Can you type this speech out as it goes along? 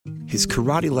his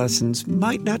karate lessons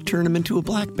might not turn him into a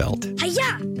black belt.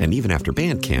 Hi-ya! And even after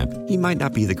band camp, he might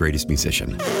not be the greatest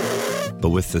musician.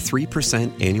 But with the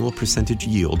 3% annual percentage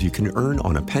yield you can earn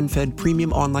on a PenFed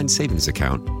premium online savings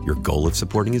account, your goal of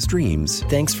supporting his dreams...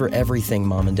 Thanks for everything,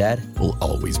 Mom and Dad. ...will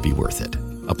always be worth it.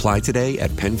 Apply today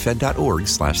at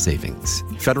PenFed.org/savings.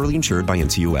 Federally insured by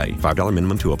NCUA. $5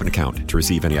 minimum to open account. To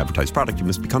receive any advertised product, you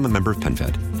must become a member of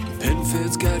PenFed.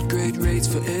 PenFed's got great rates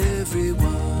for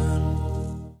everyone.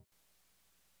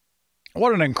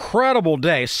 What an incredible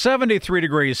day. 73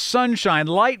 degrees, sunshine,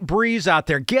 light breeze out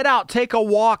there. Get out, take a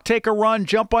walk, take a run,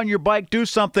 jump on your bike, do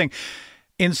something.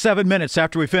 In 7 minutes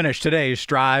after we finish today's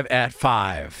Drive at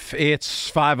 5.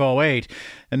 It's 5:08.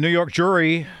 A New York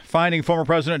jury finding former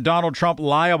President Donald Trump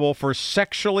liable for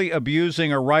sexually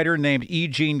abusing a writer named E.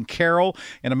 Jean Carroll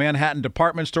in a Manhattan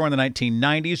department store in the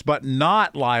 1990s, but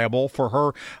not liable for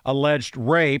her alleged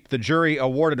rape. The jury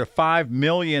awarded a $5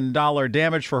 million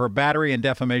damage for her battery and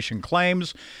defamation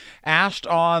claims. Asked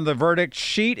on the verdict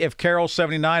sheet if Carroll,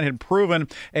 79, had proven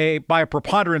by a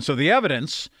preponderance of the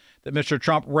evidence that Mr.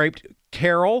 Trump raped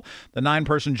Carroll, the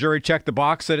 9-person jury checked the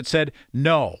box that it said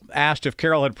no. Asked if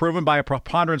Carroll had proven by a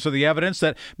preponderance of the evidence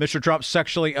that Mr. Trump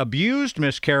sexually abused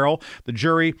Miss Carroll, the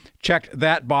jury checked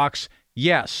that box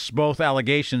yes. Both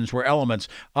allegations were elements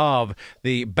of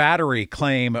the battery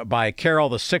claim by Carroll.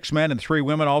 The 6 men and 3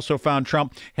 women also found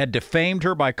Trump had defamed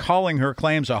her by calling her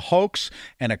claims a hoax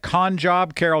and a con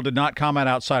job. Carroll did not comment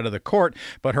outside of the court,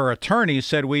 but her attorney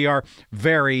said, "We are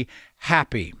very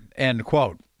happy," end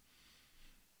quote.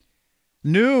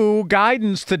 New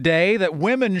guidance today that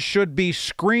women should be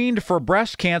screened for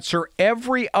breast cancer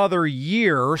every other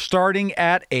year starting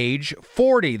at age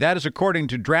 40. That is according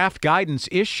to draft guidance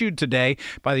issued today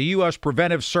by the U.S.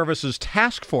 Preventive Services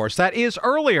Task Force. That is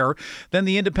earlier than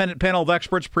the independent panel of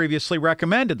experts previously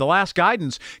recommended. The last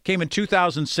guidance came in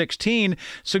 2016,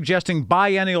 suggesting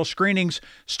biennial screenings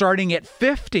starting at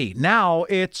 50. Now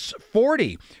it's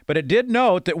 40. But it did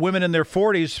note that women in their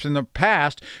 40s in the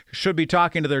past should be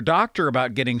talking to their doctor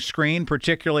about getting screened,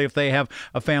 particularly if they have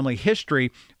a family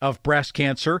history of breast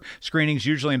cancer. Screenings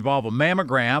usually involve a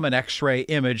mammogram, an X-ray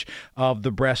image of the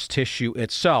breast tissue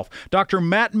itself. Dr.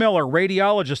 Matt Miller,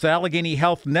 radiologist at Allegheny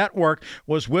Health Network,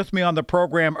 was with me on the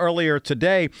program earlier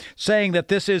today saying that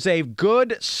this is a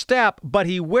good step, but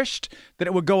he wished that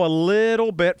it would go a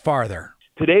little bit farther.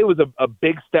 Today was a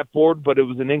big step forward, but it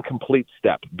was an incomplete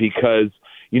step because,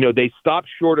 they stopped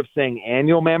short of saying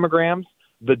annual mammograms.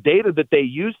 The data that they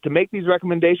use to make these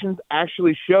recommendations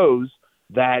actually shows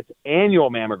that annual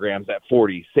mammograms at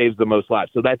 40 saves the most lives.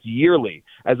 So that's yearly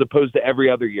as opposed to every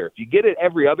other year. If you get it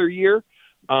every other year,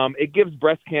 it gives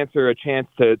breast cancer a chance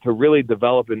to really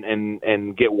develop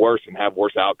and get worse and have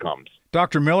worse outcomes.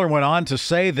 Dr. Miller went on to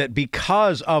say that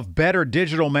because of better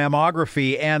digital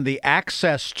mammography and the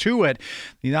access to it,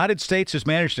 the United States has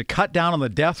managed to cut down on the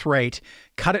death rate,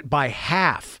 cut it by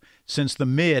half since the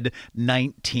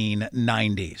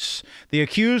mid-1990s. The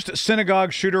accused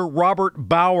synagogue shooter Robert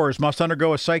Bowers must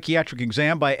undergo a psychiatric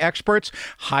exam by experts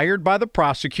hired by the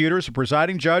prosecutors. A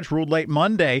presiding judge ruled late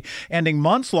Monday, ending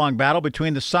months-long battle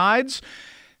between the sides.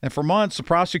 And for months, the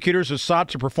prosecutors have sought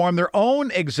to perform their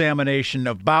own examination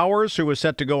of Bowers, who was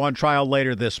set to go on trial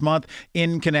later this month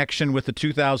in connection with the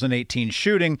 2018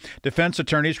 shooting. Defense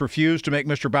attorneys refused to make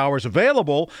Mr. Bowers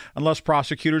available unless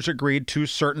prosecutors agreed to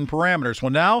certain parameters.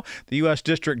 Well, now the U.S.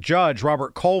 District Judge,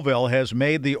 Robert Colville, has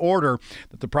made the order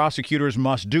that the prosecutors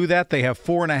must do that. They have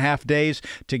 4.5 days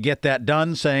to get that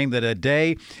done, saying that a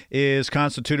day is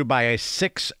constituted by a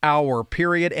 6-hour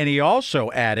period. And he also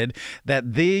added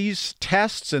that these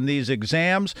tests and these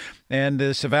exams and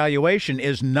this evaluation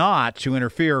is not to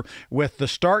interfere with the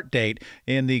start date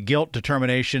in the guilt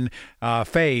determination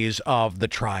phase of the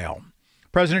trial.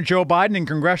 President Joe Biden and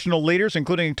congressional leaders,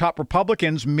 including top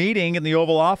Republicans, meeting in the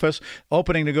Oval Office,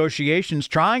 opening negotiations,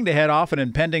 trying to head off an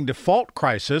impending default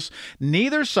crisis.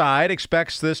 Neither side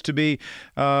expects this to be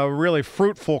a really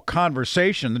fruitful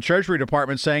conversation. The Treasury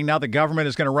Department saying now the government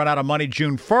is going to run out of money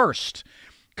June 1st.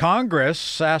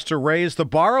 Congress asked to raise the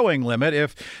borrowing limit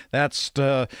if that's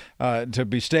to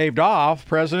be staved off.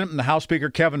 President and the House Speaker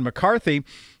Kevin McCarthy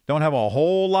don't have a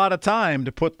whole lot of time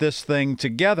to put this thing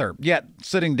together. Yet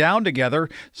sitting down together,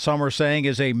 some are saying,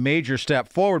 is a major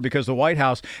step forward because the White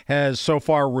House has so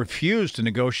far refused to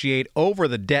negotiate over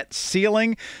the debt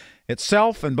ceiling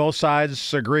itself, and both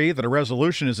sides agree that a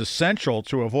resolution is essential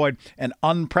to avoid an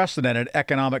unprecedented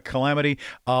economic calamity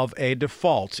of a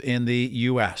default in the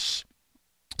U.S.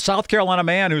 South Carolina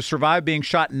man who survived being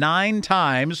shot 9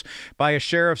 times by a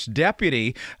sheriff's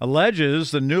deputy alleges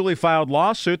the newly filed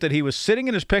lawsuit that he was sitting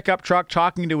in his pickup truck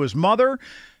talking to his mother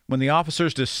when the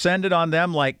officers descended on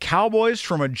them like cowboys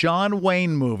from a John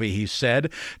Wayne movie, he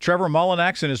said. Trevor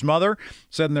Mullinax and his mother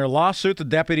said in their lawsuit the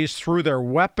deputies drew their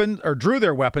weapons,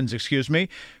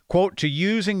 quote, to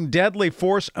using deadly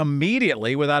force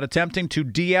immediately without attempting to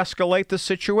de-escalate the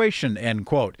situation, end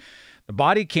quote. The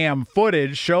body cam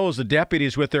footage shows the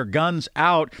deputies with their guns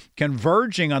out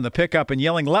converging on the pickup and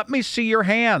yelling, "Let me see your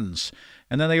hands."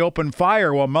 And then they open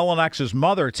fire while Mullinax's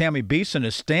mother, Tammy Beeson,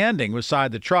 is standing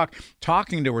beside the truck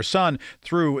talking to her son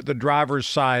through the driver's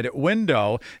side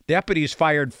window. Deputies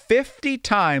fired 50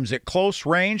 times at close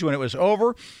range. When it was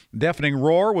over, the deafening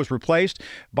roar was replaced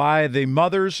by the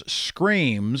mother's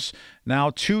screams.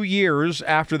 Now, 2 years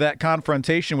after that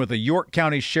confrontation with the York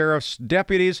County Sheriff's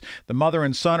deputies, the mother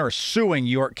and son are suing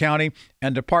York County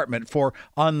and Department for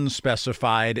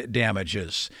unspecified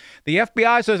damages. The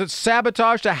FBI says it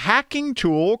sabotaged a hacking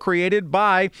tool created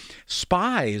by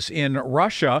spies in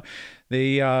Russia.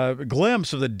 The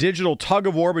glimpse of the digital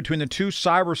tug-of-war between the two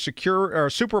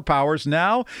superpowers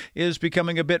now is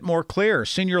becoming a bit more clear.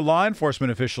 Senior law enforcement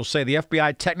officials say the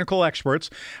FBI technical experts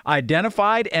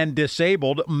identified and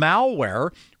disabled malware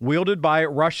wielded by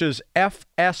Russia's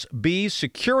FSB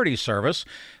security service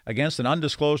against an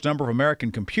undisclosed number of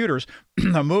American computers,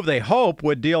 a move they hope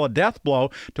would deal a death blow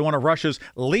to one of Russia's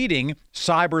leading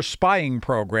cyber spying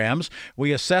programs.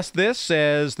 We assess this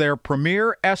as their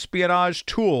premier espionage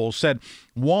tool, said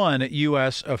one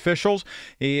U.S. official.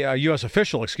 He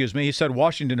said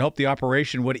Washington hoped the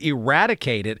operation would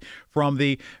eradicate it from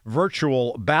the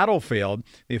virtual battlefield.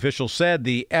 The official said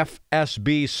the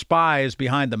FSB spies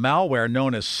behind the malware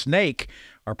known as Snake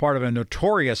are part of a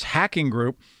notorious hacking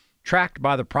group tracked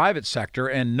by the private sector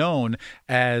and known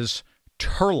as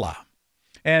Turla.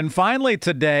 And finally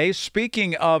today,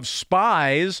 speaking of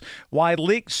spies, why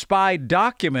leaked spy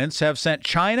documents have sent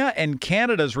China and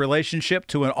Canada's relationship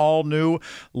to an all-new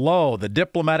low. The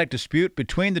diplomatic dispute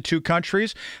between the two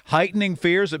countries heightening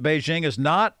fears that Beijing is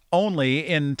not only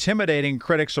intimidating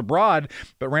critics abroad,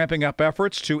 but ramping up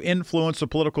efforts to influence the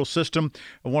political system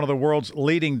of one of the world's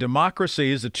leading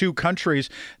democracies. The two countries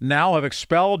now have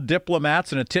expelled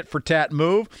diplomats in a tit-for-tat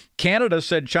move. Canada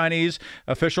said Chinese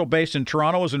official based in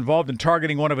Toronto was involved in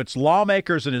targeting one of its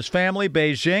lawmakers and his family.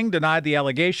 Beijing denied the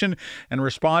allegation and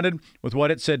responded with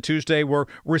what it said Tuesday were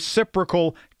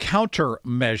reciprocal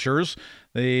countermeasures.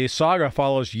 The saga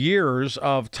follows years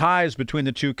of ties between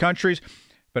the two countries,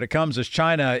 but it comes as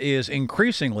China is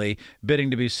increasingly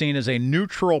bidding to be seen as a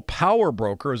neutral power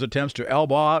broker as attempts to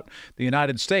elbow out the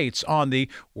United States on the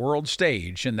world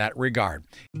stage in that regard.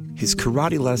 His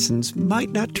karate lessons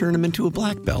might not turn him into a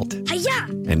black belt. Hi-ya!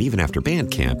 And even after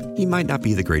band camp, he might not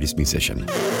be the greatest musician.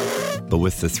 But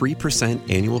with the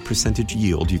 3% annual percentage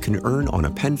yield you can earn on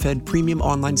a PenFed premium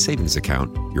online savings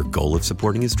account, your goal of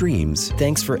supporting his dreams,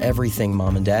 Thanks for everything,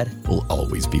 Mom and Dad. will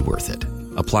always be worth it.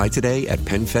 Apply today at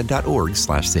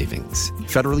PenFed.org/savings.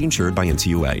 Federally insured by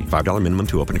NCUA. $5 minimum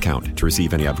to open account. To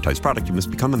receive any advertised product, you must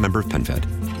become a member of PenFed.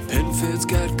 PenFed's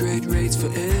got great rates for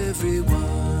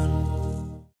everyone.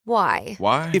 Why?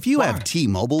 Why? If you have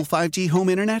T-Mobile 5G home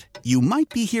internet, you might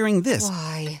be hearing this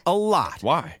Why? a lot.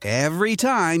 Why? Every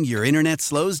time your internet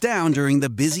slows down during the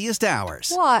busiest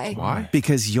hours. Why? Why?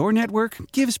 Because your network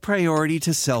gives priority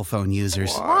to cell phone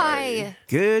users. Why?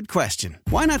 Good question.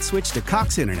 Why not switch to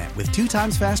Cox Internet with 2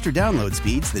 times faster download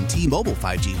speeds than T-Mobile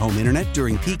 5G home internet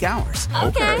during peak hours?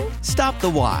 Okay. Stop the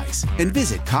whys and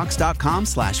visit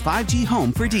cox.com/5G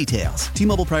home for details.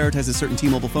 T-Mobile prioritizes certain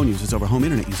T-Mobile phone users over home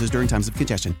internet users during times of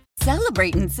congestion.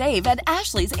 Celebrate and save at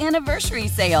Ashley's Anniversary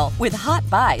Sale. With Hot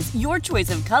Buys, your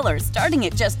choice of colors starting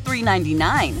at just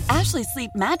 $3.99. Ashley Sleep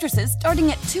mattresses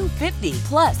starting at $2.50.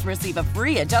 Plus, receive a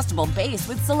free adjustable base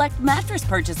with select mattress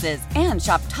purchases. And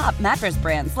shop top mattress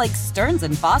brands like Stearns &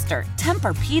 Foster,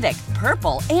 Tempur-Pedic,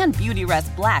 Purple, and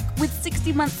Beautyrest Black with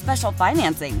 60-month special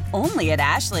financing. Only at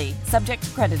Ashley. Subject to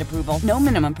credit approval. No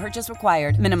minimum purchase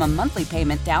required. Minimum monthly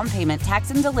payment, down payment,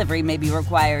 tax, and delivery may be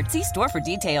required. See store for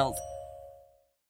details.